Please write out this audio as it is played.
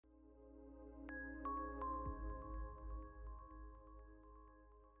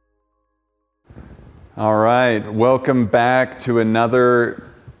All right, welcome back to another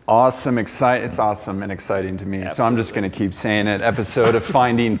awesome, it's awesome and exciting to me, Absolutely. So I'm just going to keep saying it, episode of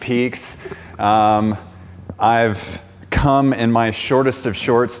Finding Peaks. I've come in my shortest of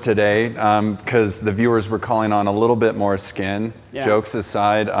shorts today because the viewers were calling on a little bit more skin. Yeah. Jokes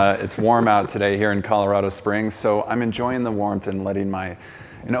aside, it's warm out today here in Colorado Springs, so I'm enjoying the warmth and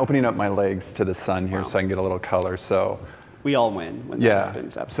opening up my legs to the sun here so I can get a little color. So we all win when that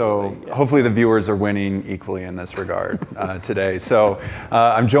happens, absolutely. So hopefully the viewers are winning equally in this regard today. So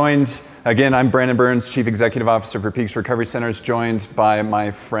I'm joined, again, I'm Brandon Burns, Chief Executive Officer for Peaks Recovery Centers, joined by my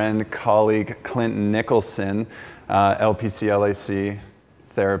friend, colleague, Clinton Nicholson, LPC, LAC,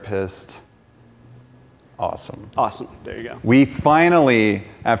 therapist. Awesome. Awesome, there you go. We finally,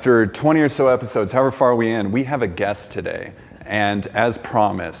 after 20 or so episodes, however far we in, we have a guest today. And as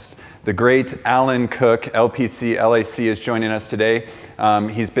promised, the great Alan Cook, LPC, LAC, is joining us today.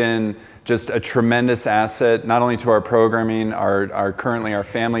 He's been just a tremendous asset, not only to our programming, currently our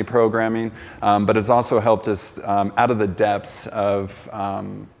family programming, but has also helped us out of the depths of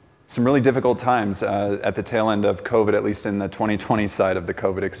some really difficult times at the tail end of COVID, at least in the 2020 side of the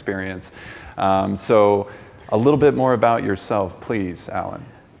COVID experience. So a little bit more about yourself, please, Alan.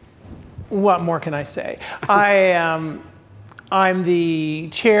 What more can I say? I'm the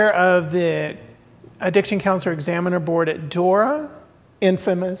chair of the Addiction Counselor Examiner Board at DORA,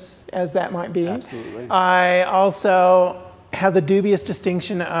 infamous as that might be. Absolutely. I also have the dubious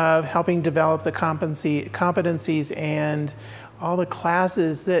distinction of helping develop the competencies and all the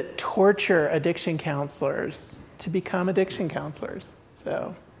classes that torture addiction counselors to become addiction counselors.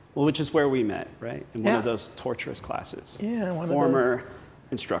 So, well, which is where we met, right? In one Yeah. of those torturous classes. Yeah, one of Former those.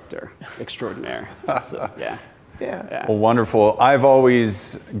 instructor extraordinaire. So, yeah. Yeah. Well, wonderful. I've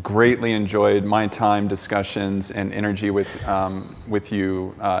always greatly enjoyed my time, discussions, and energy with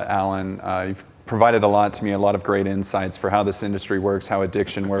you, Alan. You've provided a lot to me, a lot of great insights for how this industry works, how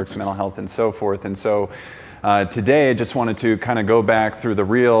addiction works, mental health, and so forth. And so today, I just wanted to kind of go back through the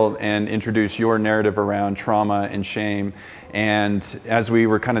reel and introduce your narrative around trauma and shame. And as we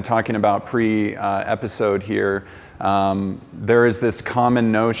were kind of talking about pre-episode here, there is this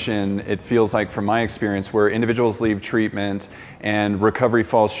common notion, it feels like from my experience, where individuals leave treatment and recovery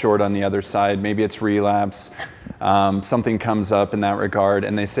falls short on the other side. Maybe it's relapse, something comes up in that regard,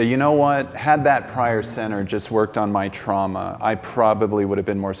 and they say, you know what, had that prior center just worked on my trauma, I probably would have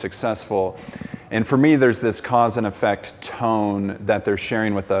been more successful. And for me, there's this cause and effect tone that they're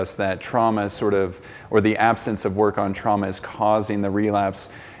sharing with us, that trauma is sort of, or the absence of work on trauma is causing the relapse.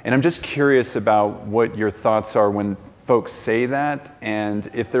 And I'm just curious about what your thoughts are when folks say that, and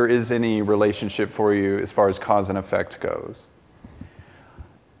if there is any relationship for you as far as cause and effect goes.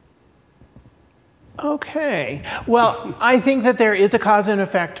 Okay. Well, I think that there is a cause and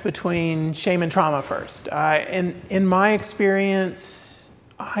effect between shame and trauma first. In my experience,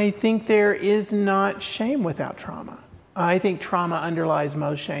 I think there is not shame without trauma. I think trauma underlies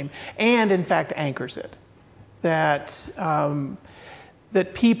most shame and, in fact, anchors it. That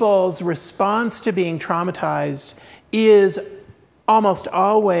people's response to being traumatized is almost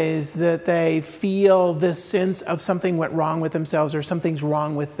always that they feel this sense of something went wrong with themselves or something's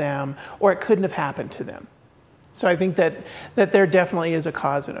wrong with them or it couldn't have happened to them. So I think that there definitely is a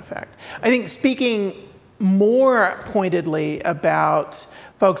cause and effect. I think speaking more pointedly about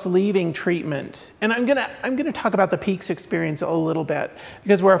folks leaving treatment, and I'm gonna talk about the Peaks experience a little bit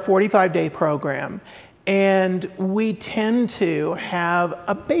because we're a 45-day program. And we tend to have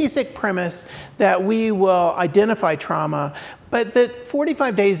a basic premise that we will identify trauma, but that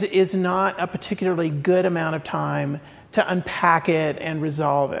 45 days is not a particularly good amount of time to unpack it and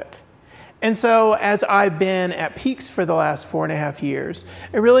resolve it. And so as I've been at Peaks for the last 4.5 years,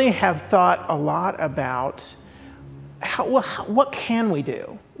 I really have thought a lot about what can we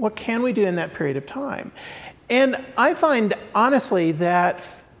do? What can we do in that period of time? And I find, honestly, that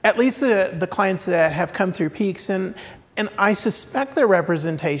at least the clients that have come through Peaks, and I suspect they're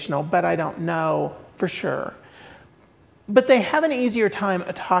representational, but I don't know for sure. But they have an easier time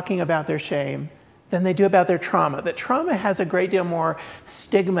talking about their shame than they do about their trauma. That trauma has a great deal more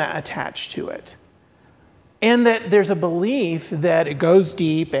stigma attached to it. And that there's a belief that it goes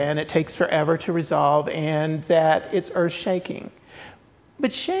deep and it takes forever to resolve and that it's earth-shaking.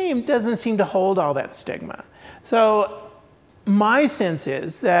 But shame doesn't seem to hold all that stigma. So my sense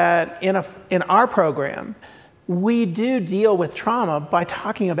is that in our program, we do deal with trauma by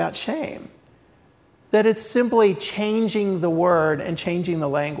talking about shame. that it's simply changing the word and changing the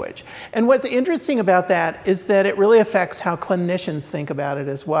language. And what's interesting about that is that it really affects how clinicians think about it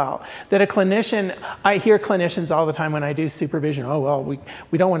as well. That a clinician, I hear clinicians all the time when I do supervision, oh, well,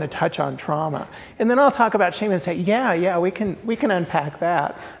 we don't want to touch on trauma. And then I'll talk about shame and say, yeah, we can unpack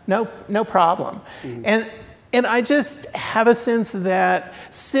that. No problem. And I just have a sense that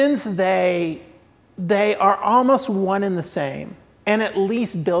since they are almost one and the same, and at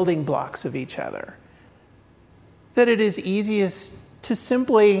least building blocks of each other, that it is easiest to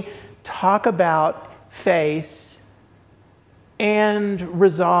simply talk about, face, and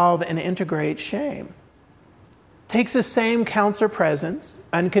resolve and integrate shame. Takes the same counselor presence,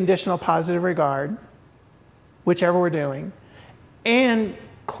 unconditional positive regard, whichever we're doing, and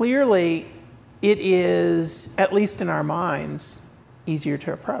clearly it is, at least in our minds, easier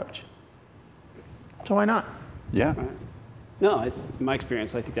to approach. So why not? Yeah. Right. No, in my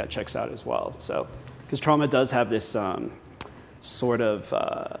experience, I think that checks out as well. So, because trauma does have this sort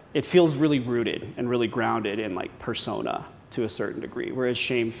of, it feels really rooted and really grounded in like persona to a certain degree, whereas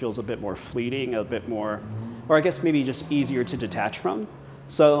shame feels a bit more fleeting, a bit more, or I guess maybe just easier to detach from.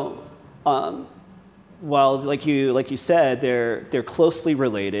 So, while like you said, they're closely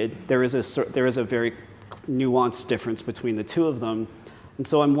related, there is a very nuanced difference between the two of them. And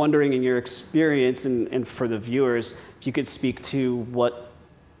so I'm wondering, in your experience and for the viewers, if you could speak to what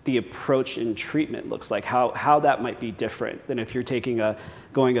the approach in treatment looks like, how that might be different than if you're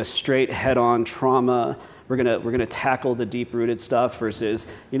going a straight head-on trauma, we're gonna tackle the deep-rooted stuff, versus,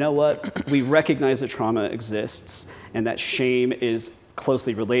 you know what, we recognize that trauma exists and that shame is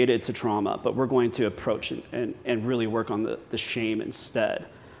closely related to trauma, but we're going to approach and really work on the shame instead.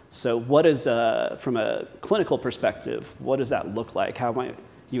 So what is, from a clinical perspective, what does that look like? How might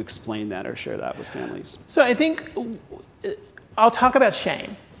you explain that or share that with families? So I think I'll talk about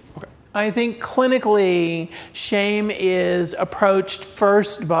shame. Okay. I think clinically, shame is approached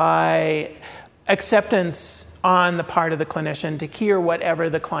first by acceptance on the part of the clinician to hear whatever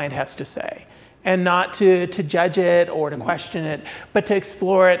the client has to say, and not to judge it or to question it, but to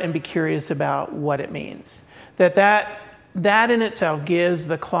explore it and be curious about what it means. That in itself gives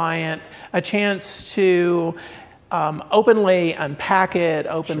the client a chance to openly unpack it,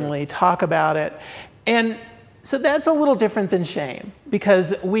 openly talk about it. And so that's a little different than shame,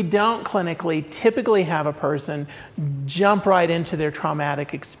 because we don't clinically typically have a person jump right into their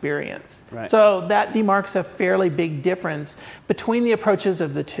traumatic experience. Right. So that demarks a fairly big difference between the approaches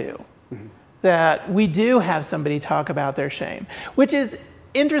of the two. Mm-hmm. That we do have somebody talk about their shame, which is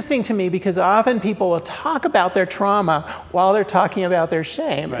interesting to me, because often people will talk about their trauma while they're talking about their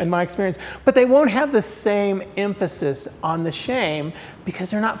shame, in my experience, but they won't have the same emphasis on the shame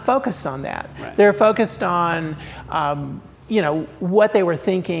because they're not focused on that. Right. They're focused on what they were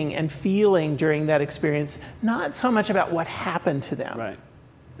thinking and feeling during that experience, not so much about what happened to them. Right.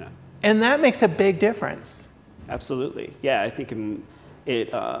 Yeah. And that makes a big difference. Absolutely. Yeah, I think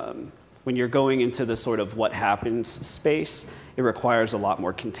when you're going into the sort of what happens space, it requires a lot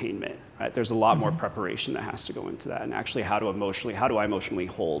more containment, right? There's a lot more preparation that has to go into that, and actually how do I emotionally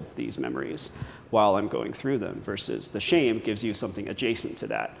hold these memories while I'm going through them, versus the shame gives you something adjacent to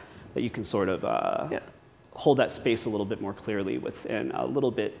that you can sort of hold that space a little bit more clearly within a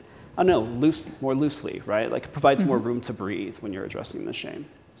little bit, I don't know, more loosely, right? Like it provides more room to breathe when you're addressing the shame.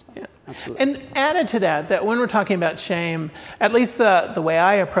 Yeah. Absolutely. And added to that when we're talking about shame, at least the way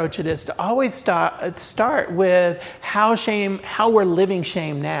I approach it is to always start with how we're living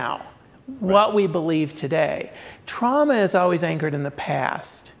shame now, what we believe today. Trauma is always anchored in the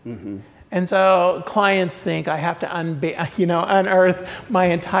past. Mm-hmm. And so clients think I have to unearth my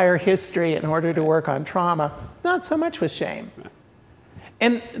entire history in order to work on trauma. Not so much with shame. Right.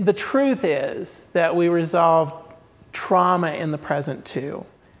 And the truth is that we resolve trauma in the present too.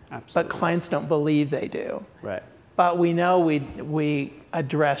 Absolutely. But clients don't believe they do. Right. But we know we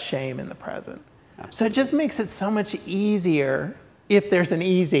address shame in the present. Absolutely. So it just makes it so much easier, if there's an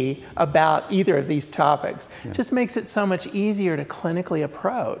easy about either of these topics, just makes it so much easier to clinically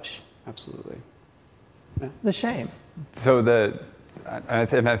approach. Absolutely. The shame. So I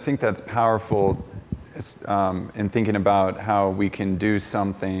think that's powerful in thinking about how we can do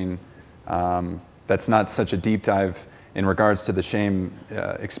something that's not such a deep dive in regards to the shame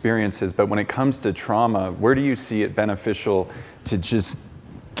experiences, but when it comes to trauma, where do you see it beneficial to just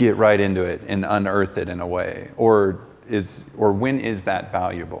get right into it and unearth it in a way? Or when is that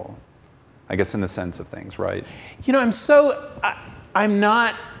valuable? I guess in the sense of things, right? I'm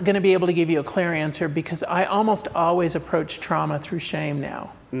not going to be able to give you a clear answer, because I almost always approach trauma through shame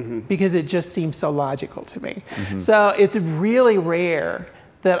now, because it just seems so logical to me. Mm-hmm. So it's really rare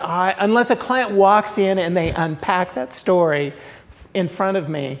that unless a client walks in and they unpack that story in front of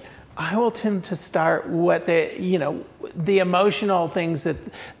me, I will tend to start what the emotional things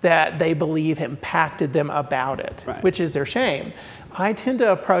that they believe impacted them about it, right. which is their shame. I tend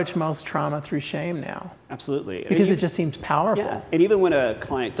to approach most trauma through shame now. Absolutely. Because it just seems powerful. Yeah. And even when a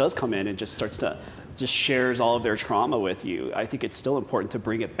client does come in and just shares all of their trauma with you, I think it's still important to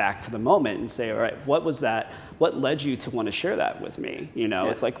bring it back to the moment and say, all right, what was that? What led you to want to share that with me?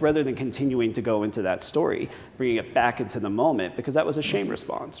 It's like rather than continuing to go into that story, bringing it back into the moment, because that was a shame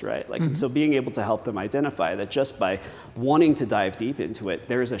response, right? Like, so being able to help them identify that just by wanting to dive deep into it,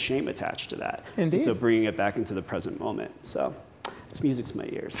 there is a shame attached to that. Indeed. And so bringing it back into the present moment. So it's music to my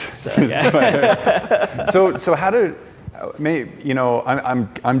ears. So, yeah. So how did,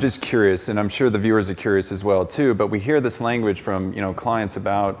 I'm just curious, and I'm sure the viewers are curious as well too, but we hear this language from, clients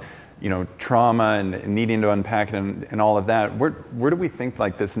about, trauma and needing to unpack it and all of that. Where do we think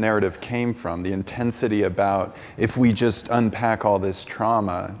like this narrative came from? The intensity about if we just unpack all this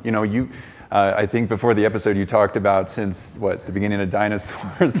trauma, I think before the episode you talked about since the beginning of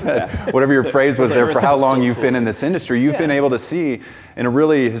dinosaurs, that whatever your phrase was there for how long you've been in this industry, you've been able to see in a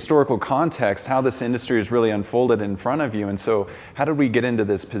really historical context how this industry has really unfolded in front of you. And so how did we get into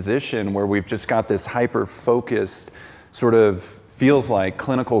this position where we've just got this hyper-focused sort of feels like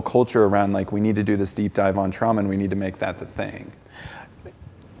clinical culture around like we need to do this deep dive on trauma and we need to make that the thing?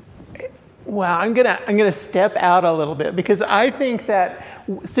 Well, I'm gonna step out a little bit because I think that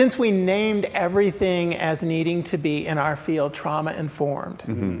since we named everything as needing to be in our field trauma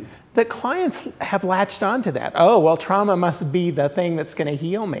informed, that clients have latched onto that. Oh, well, trauma must be the thing that's going to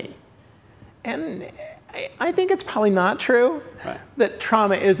heal me, and I think it's probably not true. Right. That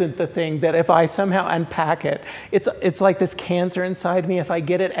trauma isn't the thing. That if I somehow unpack it, it's like this cancer inside me. If I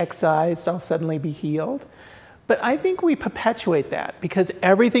get it excised, I'll suddenly be healed. But I think we perpetuate that because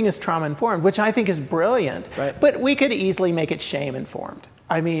everything is trauma-informed, which I think is brilliant. Right. But we could easily make it shame-informed.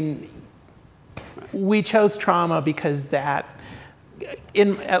 I mean, we chose trauma because that,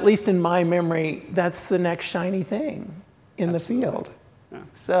 at least in my memory, that's the next shiny thing in the field. Yeah.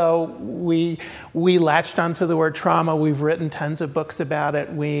 So we latched onto the word trauma. We've written tons of books about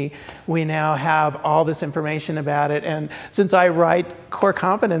it. We now have all this information about it. And since I write core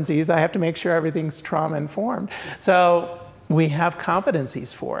competencies, I have to make sure everything's trauma informed. So we have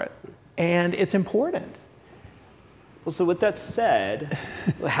competencies for it, and it's important. Well, so with that said,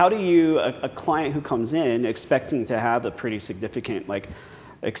 how do you, a client who comes in expecting to have a pretty significant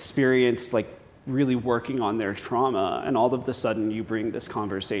experience, really working on their trauma, and all of a sudden you bring this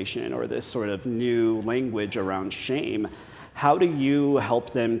conversation or this sort of new language around shame, how do you help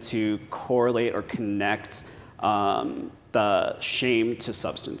them to correlate or connect the shame to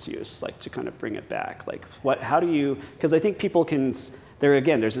substance use, to kind of bring it back? How do you, because I think people can,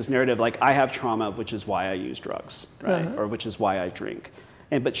 there's this narrative I have trauma, which is why I use drugs, right? Or which is why I drink.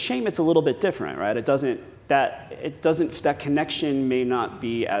 But shame, it's a little bit different, right? That connection may not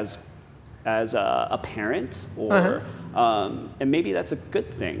be as apparent, or and maybe that's a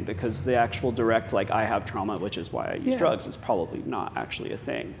good thing because the actual direct I have trauma, which is why I use drugs, is probably not actually a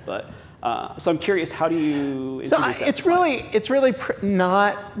thing. But so I'm curious, how do you introduce that? It's really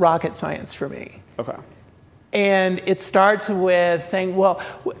not rocket science for me. Okay. And it starts with saying, well,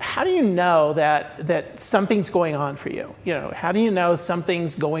 how do you know that something's going on for you? How do you know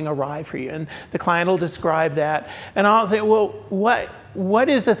something's going awry for you? And the client will describe that, and I'll say, well, what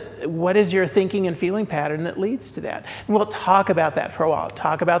is your thinking and feeling pattern that leads to that? And we'll talk about that for a while,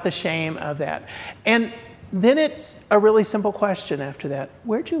 talk about the shame of that. And then it's a really simple question after that.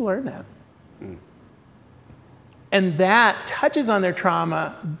 Where'd you learn that? And that touches on their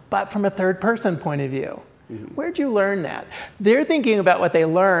trauma, but from a third person point of view. Where'd you learn that? They're thinking about what they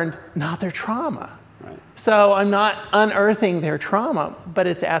learned, not their trauma. Right. So I'm not unearthing their trauma, but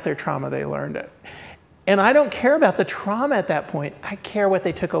it's at their trauma they learned it. And I don't care about the trauma at that point. I care what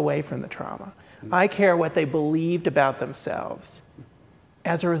they took away from the trauma. I care what they believed about themselves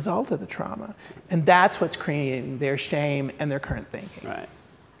as a result of the trauma. And that's what's creating their shame and their current thinking. Right.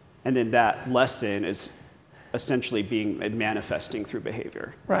 And then that lesson is essentially manifesting through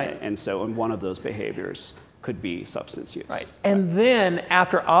behavior. Right. And so, one of those behaviors could be substance use. Right. And then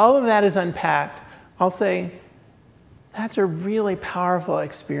after all of that is unpacked, I'll say, that's a really powerful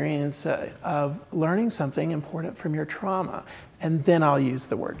experience of learning something important from your trauma. And then I'll use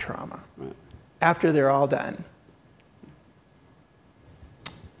the word trauma. Right. After they're all done.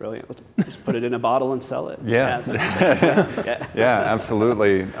 Brilliant. Let's put it in a bottle and sell it. Yeah. Yeah,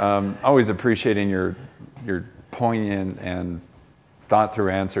 absolutely. Always appreciating your poignant and thought through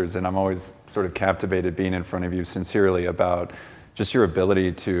answers, and I'm always sort of captivated being in front of you sincerely about just your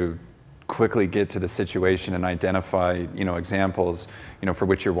ability to quickly get to the situation and identify, examples, for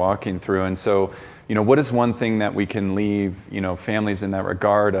which you're walking through. And so, what is one thing that we can leave, families in that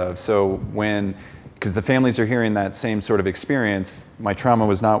regard of? So because the families are hearing that same sort of experience, my trauma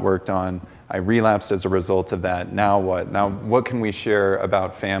was not worked on, I relapsed as a result of that, now what? Now, what can we share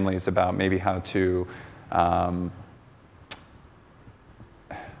about families, about maybe how to,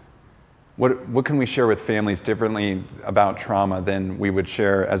 what can we share with families differently about trauma than we would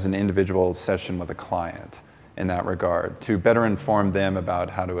share as an individual session with a client in that regard, to better inform them about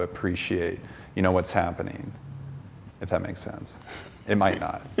how to appreciate, what's happening, if that makes sense? It might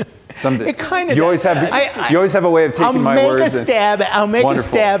not. It kind of you always have you always have a way of taking my words. I'll make a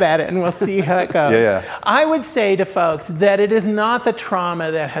stab at it, and we'll see how it goes. Yeah. I would say to folks that it is not the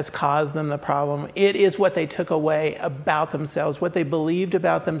trauma that has caused them the problem. It is what they took away about themselves, what they believed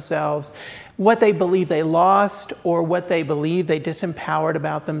about themselves, what they believe they lost, or what they believe they disempowered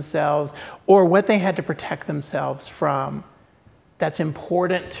about themselves, or what they had to protect themselves from. That's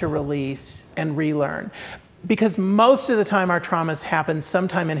important to release and relearn. Because most of the time our traumas happen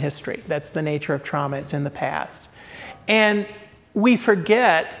sometime in history. That's the nature of trauma, it's in the past. And we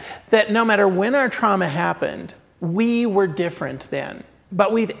forget that no matter when our trauma happened, we were different then.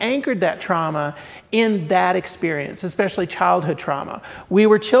 But we've anchored that trauma in that experience, especially childhood trauma. We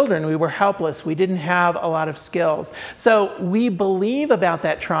were children, we were helpless, we didn't have a lot of skills. So we believe about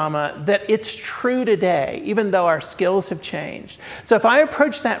that trauma that it's true today, even though our skills have changed. So if I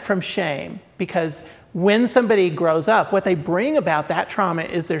approach that from shame, because when somebody grows up, what they bring about that trauma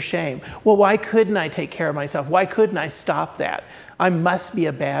is their shame. Well, why couldn't I take care of myself? Why couldn't I stop that? I must be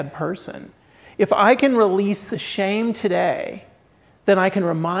a bad person. If I can release the shame today, then I can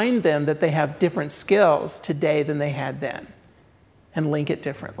remind them that they have different skills today than they had then, and link it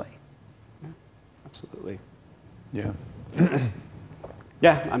differently. Yeah, absolutely. Yeah.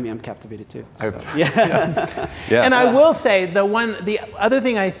 Yeah, I mean, I'm captivated too. So. Yeah. And I will say, the other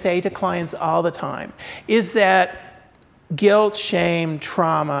thing I say to clients all the time is that guilt, shame,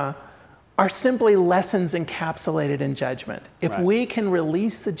 trauma are simply lessons encapsulated in judgment. If we can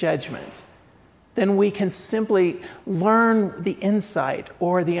release the judgment, then we can simply learn the insight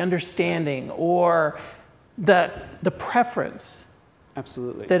or the understanding or the preference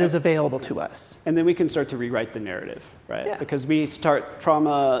Absolutely. that is available to us. And then we can start to rewrite the narrative, right? Yeah. Because we start telling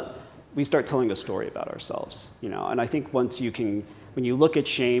a story about ourselves, And I think when you look at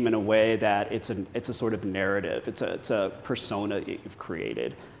shame in a way that it's a sort of narrative, it's a persona that you've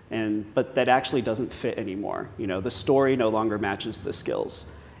created, but that actually doesn't fit anymore. The story no longer matches the skills.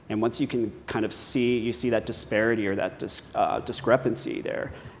 And once you can kind of see that disparity or that discrepancy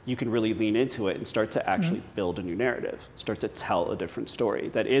there, you can really lean into it and start to actually build a new narrative, start to tell a different story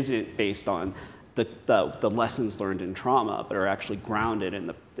that isn't based on the lessons learned in trauma, but are actually grounded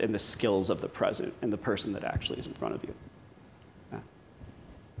in the skills of the present and the person that actually is in front of you. Yeah.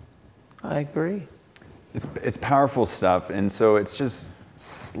 I agree. It's powerful stuff, and so it's just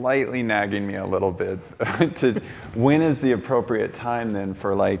slightly nagging me a little bit to when is the appropriate time then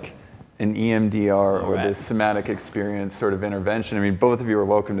for like an EMDR or the somatic experience sort of intervention. I mean, both of you are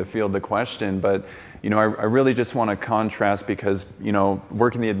welcome to field the question, but I really just want to contrast because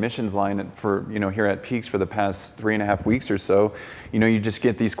working the admissions line for here at Peaks for the past 3.5 weeks or so, you just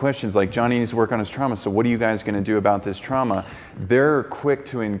get these questions like, Johnny needs to work on his trauma, so what are you guys going to do about this trauma? They're quick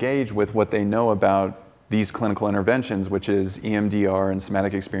to engage with what they know about these clinical interventions, which is EMDR and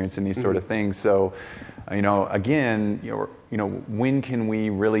somatic experience and these sort of things. So, again, when can we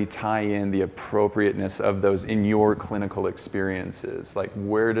really tie in the appropriateness of those in your clinical experiences? Like,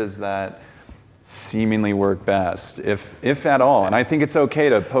 where does that seemingly work best, if at all? And I think it's okay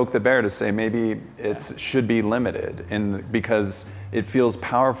to poke the bear to say maybe it should be limited, because it feels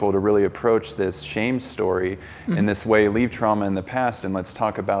powerful to really approach this shame story in this way, leave trauma in the past, and let's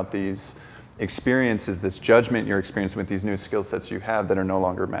talk about these experiences, this judgment you're experiencing with these new skill sets you have that are no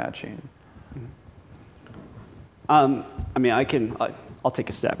longer matching. I mean, I'll take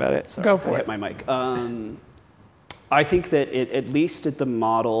a stab at it. Sorry, Go for it. I hit my mic. I think that at least at the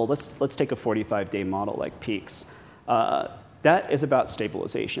model, let's take a 45-day model like Peaks. That is about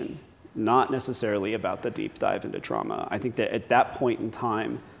stabilization, not necessarily about the deep dive into trauma. I think that at that point in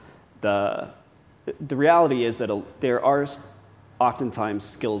time, the reality is that there are oftentimes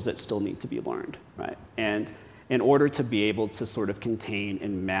skills that still need to be learned, right? And in order to be able to sort of contain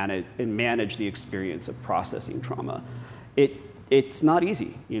and manage the experience of processing trauma, it's not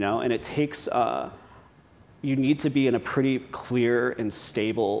easy, and it takes, you need to be in a pretty clear and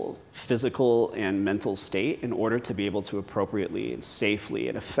stable physical and mental state in order to be able to appropriately and safely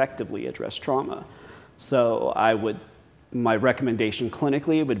and effectively address trauma. So I would my recommendation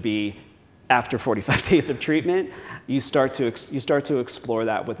clinically would be after 45 days of treatment, you start to explore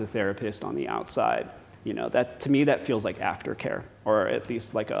that with a therapist on the outside. You know, that to me that feels like aftercare, or at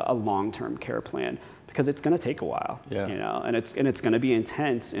least like a long-term care plan, because it's going to take a while. Yeah. You know, and it's going to be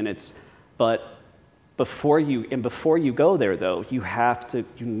intense, but before you go there though,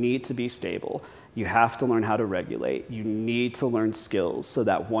 you need to be stable. You have to learn how to regulate. You need to learn skills so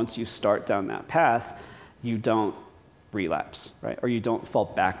that once you start down that path, you don't relapse, right? Or you don't fall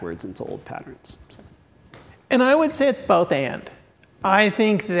backwards into old patterns. So. And I would say it's both and. I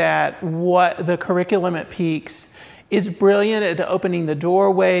think that what the curriculum at Peaks is brilliant at opening the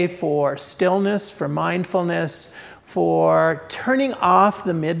doorway for stillness, for mindfulness, for turning off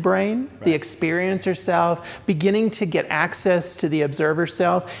the midbrain, the experiencer self, beginning to get access to the observer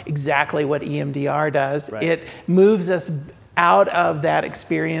self, exactly what EMDR does. Right. It moves us out of that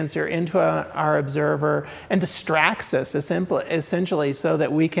experiencer into our observer and distracts us essentially so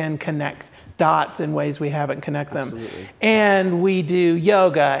that we can connect dots in ways we haven't connected them. Absolutely. And we do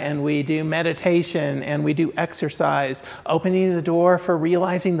yoga, and we do meditation, and we do exercise, opening the door for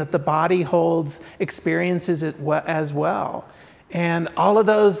realizing that the body holds experiences as well. And all of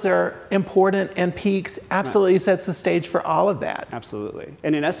those are important, and Peaks absolutely sets the stage for all of that. Absolutely.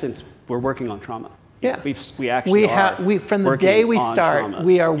 And in essence, we're working on trauma. Yeah. We actually are from the working day we on start, trauma.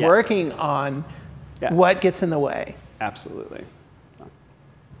 we are working on what gets in the way. Absolutely.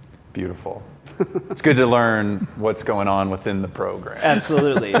 Beautiful. It's good to learn what's going on within the program.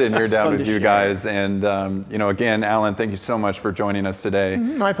 Absolutely. Sitting here It's down fun with to you share. guys. And, again, Alan, thank you so much for joining us today.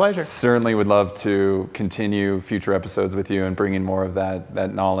 My pleasure. Certainly would love to continue future episodes with you and bringing more of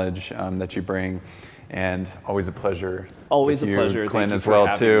that knowledge that you bring. And always a pleasure. Always with a you, pleasure. Clint, Thank you as for well,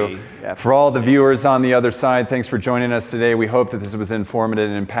 having too. me. Absolutely. For all the viewers on the other side, thanks for joining us today. We hope that this was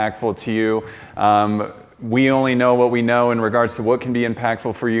informative and impactful to you. We only know what we know in regards to what can be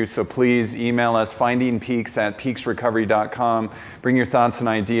impactful for you, so please email us, findingpeaks@peaksrecovery.com. Bring your thoughts and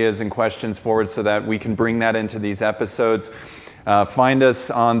ideas and questions forward so that we can bring that into these episodes. Find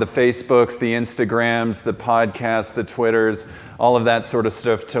us on the Facebooks, the Instagrams, the podcasts, the Twitters, all of that sort of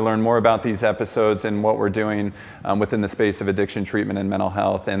stuff to learn more about these episodes and what we're doing within the space of addiction treatment and mental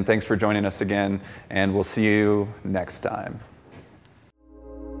health. And thanks for joining us again, and we'll see you next time.